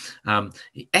field.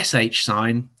 SH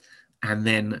sign, and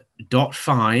then dot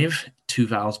 5, two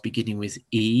vowels beginning with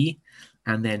E,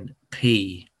 and then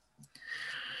P.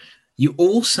 You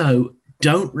also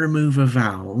don't remove a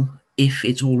vowel if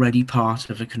it's already part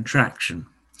of a contraction.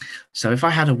 So if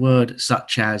I had a word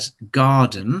such as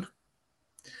garden,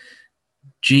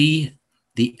 G,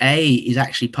 the A is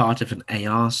actually part of an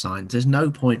AR sign. There's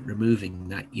no point removing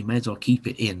that. You may as well keep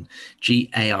it in.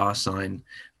 G-A-R sign,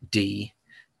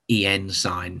 D-E-N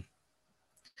sign.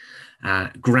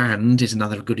 Grand is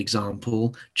another good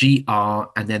example. G-R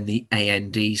and then the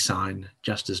A-N-D sign,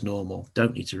 just as normal.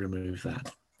 Don't need to remove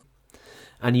that.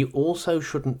 And you also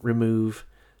shouldn't remove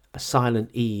silent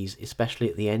E's, especially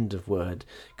at the end of word.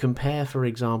 Compare, for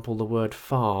example, the word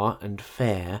far and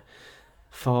fair.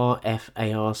 Far,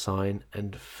 F-A-R sign,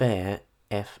 and fair,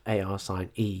 F-A-R sign,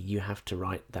 E. You have to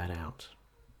write that out.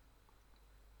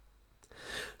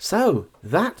 So,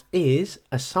 that is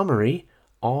a summary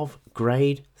of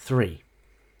grade 3.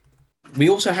 We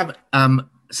also have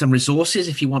some resources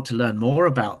if you want to learn more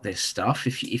about this stuff.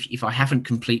 If I haven't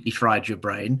completely fried your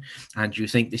brain and you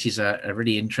think this is a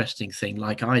really interesting thing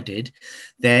like I did,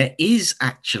 there is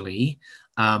actually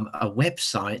a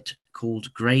website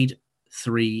called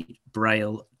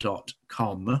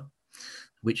grade3braille.com,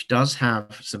 which does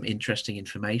have some interesting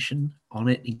information on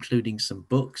it, including some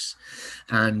books.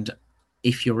 And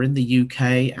if you're in the UK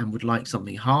and would like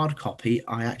something hard copy,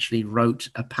 I actually wrote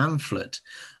a pamphlet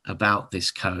about this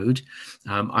code.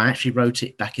 I actually wrote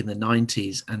it back in the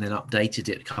 90s and then updated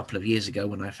it a couple of years ago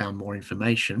when I found more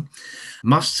information.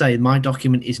 Must say my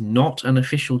document is not an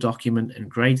official document and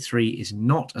grade 3 is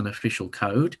not an official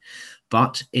code,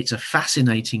 but it's a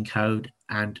fascinating code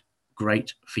and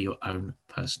great for your own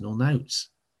personal notes.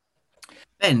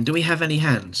 Ben, do we have any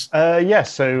hands?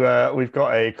 Yes, so we've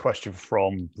got a question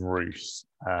from Bruce.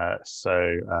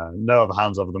 No other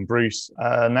hands other than Bruce.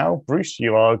 Now, Bruce,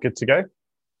 you are good to go.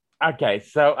 Okay,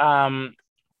 so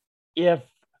if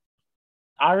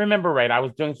I remember right, I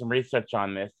was doing some research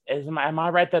on this. Am I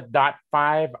right that dot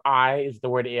 5i is the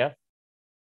word if?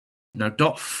 No,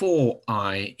 dot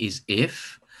 4i is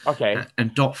if. Okay.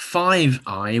 And dot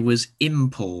 5i was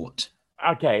import.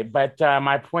 Okay, but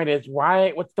my point is,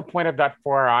 what's the point of dot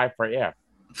 4i for if?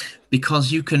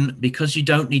 Because you don't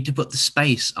need to put the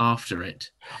space after it.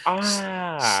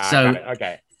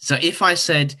 Okay. So if I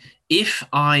said, if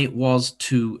I was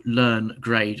to learn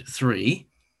grade 3,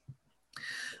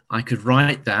 I could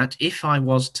write that. If I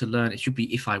was to learn, it should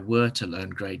be if I were to learn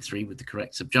grade 3 with the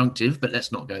correct subjunctive, but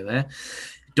let's not go there.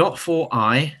 Dot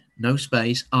 4i, no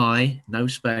space, I, no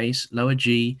space, lower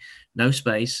G, no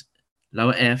space,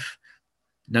 lower F,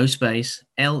 no space,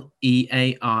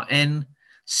 L-E-A-R-N,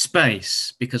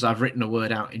 space, because I've written a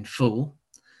word out in full.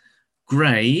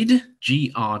 Grade,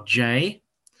 G-R-J,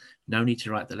 no need to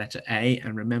write the letter A,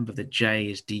 and remember that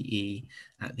J is D-E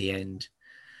at the end.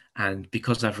 And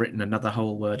because I've written another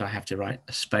whole word, I have to write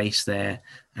a space there,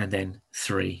 and then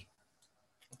 3.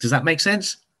 Does that make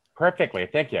sense? Perfectly,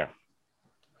 thank you.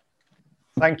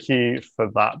 Thank you for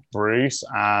that, Bruce,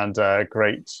 and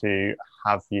great to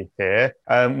have you here.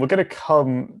 We're going to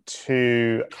come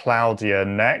to Claudia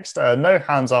next. No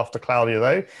hands after Claudia,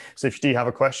 though. So if you do have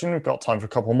a question, we've got time for a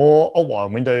couple more. Alt Y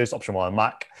on Windows, Option Y on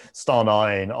Mac,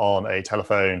 *9 on a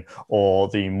telephone, or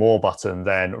the More button,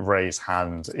 then raise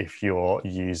hand if you're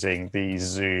using the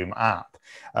Zoom app.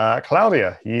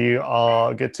 Claudia, you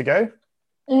are good to go.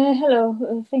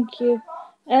 Hello, thank you.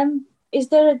 Is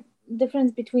there a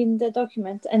difference between the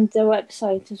document and the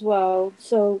website as well?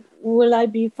 So will I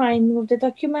be fine with the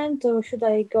document, or should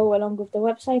I go along with the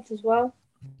website as well?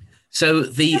 So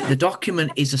the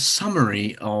document is a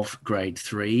summary of grade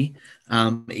 3.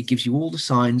 It gives you all the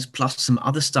signs plus some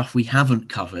other stuff we haven't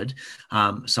covered.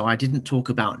 So I didn't talk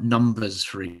about numbers,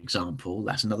 for example.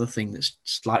 That's another thing that's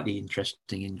slightly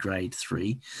interesting in grade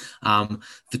 3.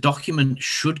 The document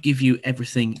should give you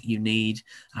everything you need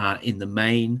in the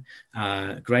main.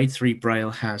 Grade 3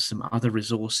 Braille has some other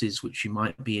resources which you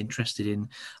might be interested in.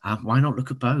 Why not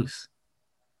look at both?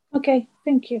 Okay,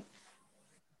 thank you.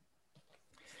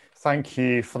 Thank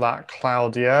you for that,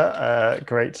 Claudia.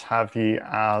 Great to have you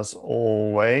as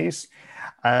always.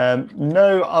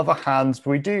 No other hands,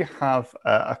 but we do have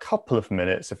a couple of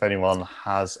minutes if anyone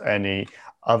has any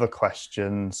other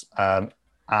questions. And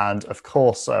of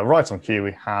course, right on cue,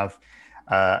 we have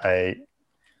another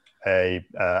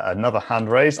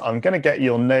hand raised. I'm going to get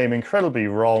your name incredibly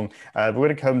wrong. We're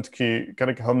going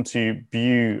to come to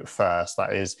Bu first.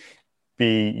 That is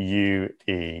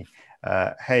B-U-E.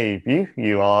 Hey, Bu,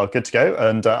 you are good to go.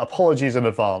 And apologies in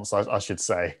advance, I should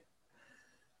say.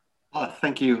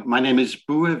 Thank you. My name is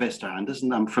Bue Vester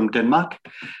Andersen. I'm from Denmark.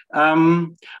 I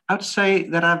would say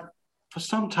that for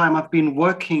some time, I've been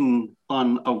working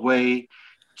on a way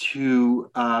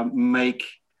to make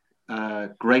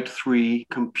grade 3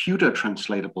 computer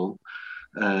translatable,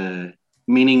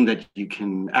 meaning that you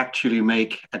can actually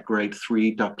make a grade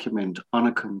 3 document on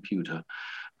a computer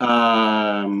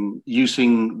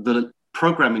using the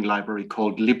programming library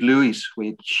called LibLouis,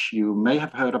 which you may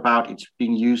have heard about. It's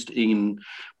being used in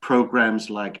programs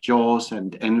like JAWS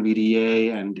and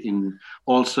NVDA and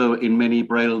also in many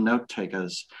Braille note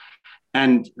takers.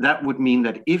 And that would mean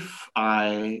that if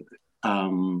I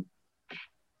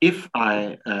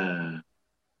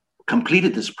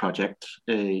completed this project,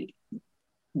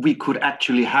 we could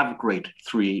actually have grade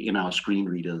 3 in our screen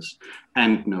readers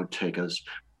and note takers,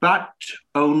 but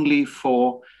only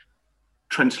for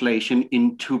translation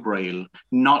into Braille,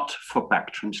 not for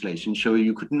back translation. So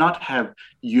you could not have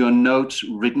your notes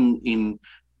written in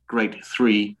grade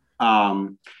 3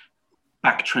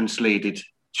 back translated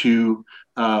to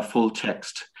full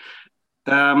text.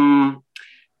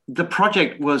 The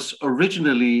project was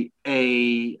originally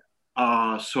a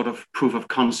sort of proof of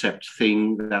concept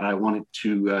thing that I wanted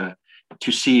to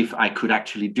see if I could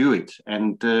actually do it.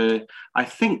 And I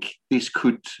think this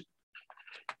could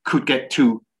get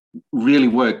to really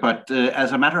work. But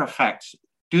as a matter of fact,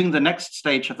 doing the next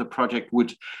stage of the project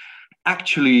would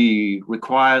actually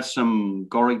require some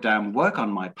goddamn work on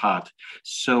my part.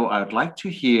 So I'd like to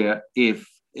hear if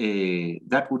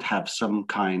that would have some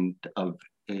kind of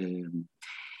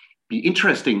be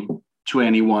interesting to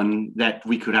anyone, that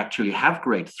we could actually have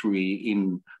grade 3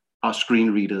 in our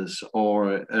screen readers,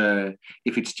 or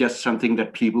if it's just something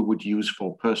that people would use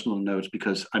for personal notes.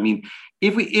 Because I mean,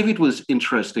 if it was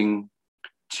interesting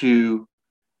to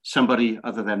somebody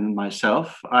other than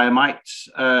myself, I might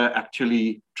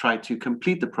actually try to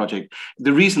complete the project.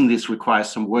 The reason this requires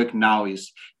some work now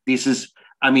is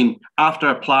after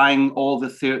applying all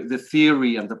the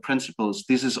theory and the principles,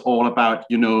 this is all about,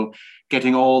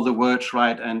 getting all the words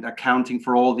right and accounting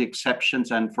for all the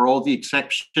exceptions, and for all the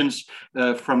exceptions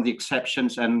from the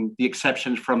exceptions, and the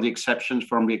exceptions from the exceptions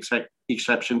from the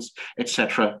exceptions,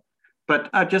 etc. But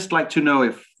I'd just like to know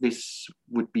if this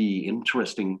would be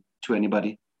interesting to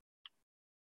anybody.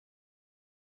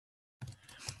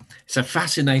 It's a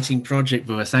fascinating project,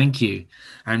 Bua. Thank you.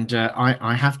 And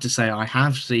I have to say, I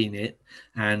have seen it,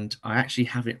 and I actually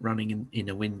have it running in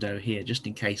a window here, just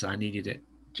in case I needed it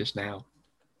just now.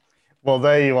 Well,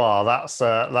 there you are. That's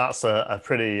a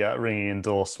pretty ringing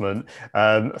endorsement.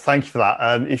 Thank you for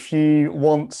that. If you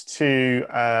want to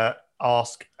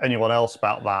ask anyone else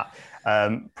about that,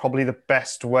 probably the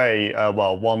best way,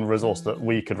 one resource that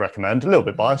we could recommend, a little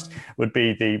bit biased, would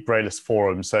be the Braillist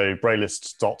forum. So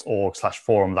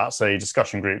braillist.org/forum. That's a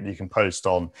discussion group you can post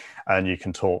on, and you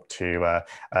can talk to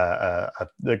a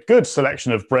good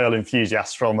selection of Braille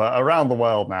enthusiasts from around the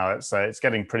world now. It's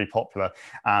getting pretty popular,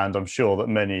 and I'm sure that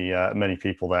many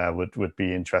people there would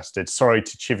be interested. Sorry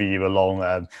to chivvy you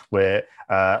along. We're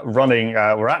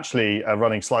actually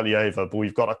running slightly over, but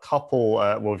we've got a couple.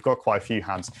 We've got quite a few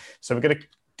hands. So we're going to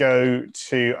go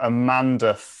to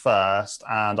Amanda first,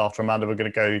 and after Amanda, we're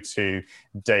going to go to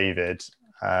David.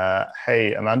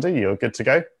 Hey, Amanda, you're good to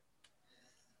go?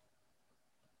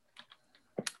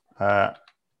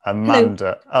 Amanda.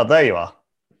 Hello. Oh, there you are.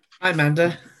 Hi,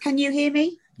 Amanda. Can you hear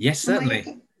me? Yes, certainly.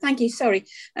 Okay? Thank you. Sorry.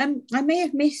 I may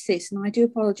have missed this, and I do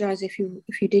apologise if you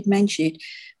did mention it,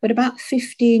 but about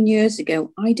 15 years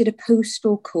ago, I did a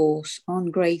postal course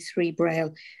on grade 3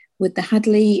 Braille with the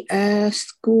Hadley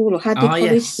School, or Hadley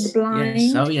College for the Blind.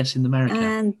 Yes. Oh, yes, in America.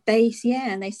 And they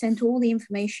sent all the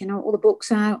information out, all the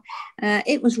books out.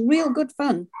 It was real good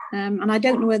fun. And I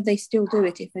don't know whether they still do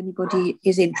it, if anybody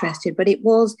is interested, but it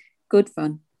was good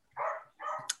fun.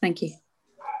 Thank you.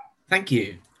 Thank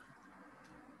you.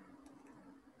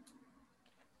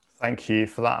 Thank you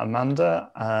for that, Amanda.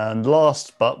 And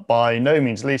last but by no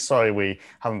means least, sorry we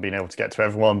haven't been able to get to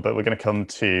everyone, but we're going to come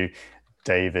to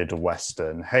David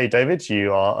Weston. Hey, David,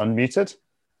 you are unmuted.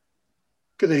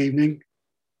 Good evening.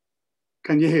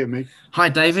 Can you hear me? Hi,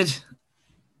 David.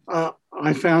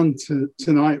 I found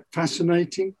tonight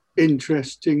fascinating.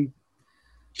 interesting,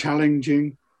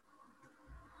 challenging,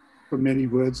 for many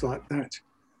words like that.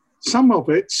 Some of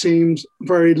it seems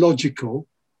very logical,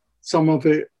 some of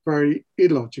it very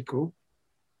illogical.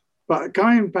 But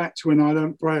going back to when I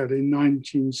learnt Braille in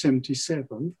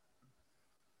 1977,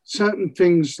 certain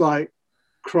things like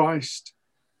Christ,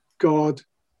 God,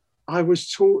 I was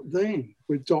taught then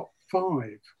with dot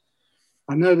 5.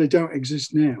 I know they don't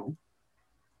exist now.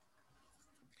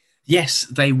 Yes,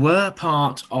 they were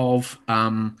part of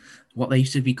what they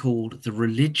used to be called the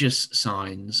religious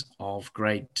signs of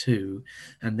grade 2,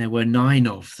 and there were 9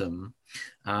 of them.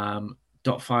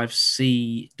 Dot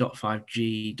 5C, dot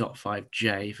 5G, dot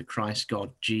 5J for Christ, God,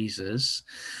 Jesus.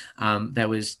 There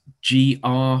was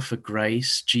GR for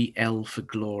grace, GL for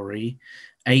glory,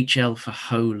 HL for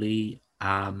holy,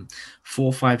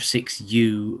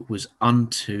 456U was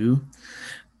unto,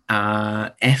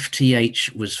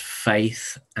 FTH was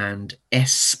faith, and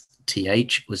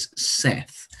STH was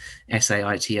Seth,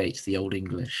 SAITH, the Old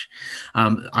English.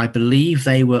 I believe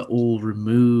they were all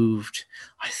removed,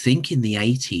 I think in the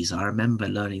 80s. I remember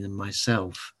learning them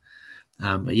myself.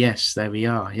 But yes, there we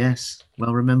are. Yes,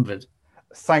 well remembered.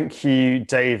 Thank you,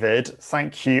 David.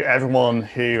 Thank you, everyone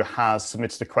who has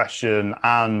submitted a question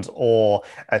and or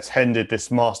attended this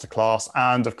masterclass.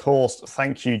 And of course,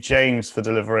 thank you, James, for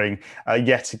delivering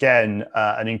yet again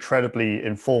an incredibly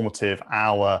informative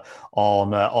hour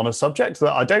on a subject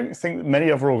that I don't think many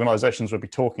other organisations would be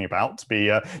talking about, to be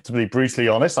brutally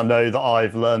honest. I know that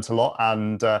I've learned a lot,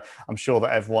 and I'm sure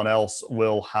that everyone else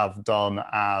will have done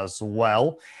as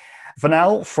well. For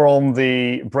now, from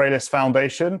the Braillist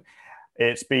Foundation,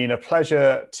 it's been a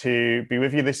pleasure to be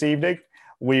with you this evening.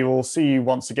 We will see you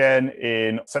once again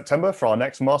in September for our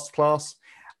next masterclass.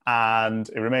 And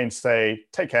it remains to say,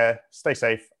 take care, stay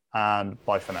safe, and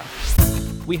bye for now.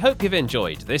 We hope you've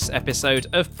enjoyed this episode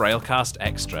of Braillecast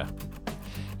Extra.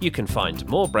 You can find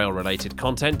more Braille-related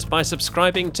content by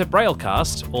subscribing to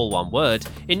Braillecast, all one word,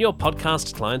 in your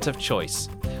podcast client of choice,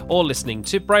 or listening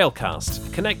to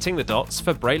Braillecast, connecting the dots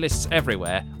for Braillists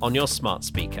everywhere on your smart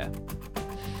speaker.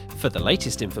 For the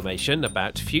latest information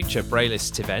about future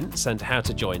Braillist events and how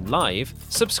to join live,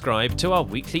 subscribe to our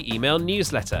weekly email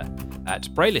newsletter at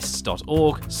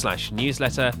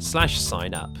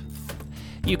braillists.org/newsletter/sign up.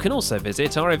 You can also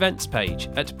visit our events page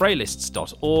at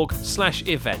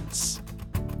braillists.org/events.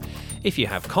 If you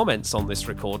have comments on this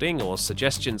recording or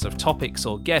suggestions of topics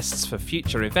or guests for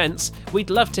future events, we'd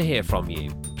love to hear from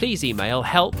you. Please email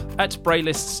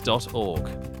help@braillists.org.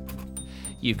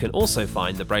 You can also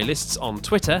find the Braillists on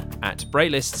Twitter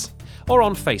 @Braillists or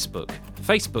on Facebook,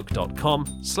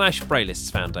 facebook.com/Braillists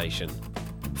Foundation.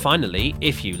 Finally,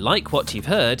 if you like what you've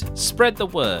heard, spread the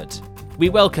word. We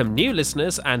welcome new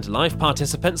listeners and live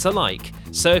participants alike,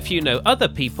 so if you know other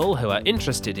people who are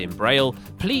interested in Braille,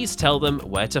 please tell them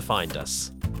where to find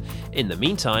us. In the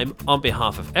meantime, on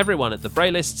behalf of everyone at the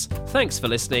Braillists, thanks for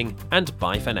listening and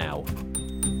bye for now.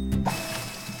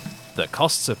 The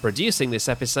costs of producing this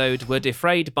episode were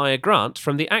defrayed by a grant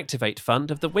from the Activate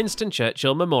Fund of the Winston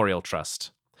Churchill Memorial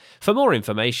Trust. For more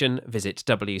information, visit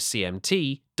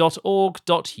wcmt.org.uk.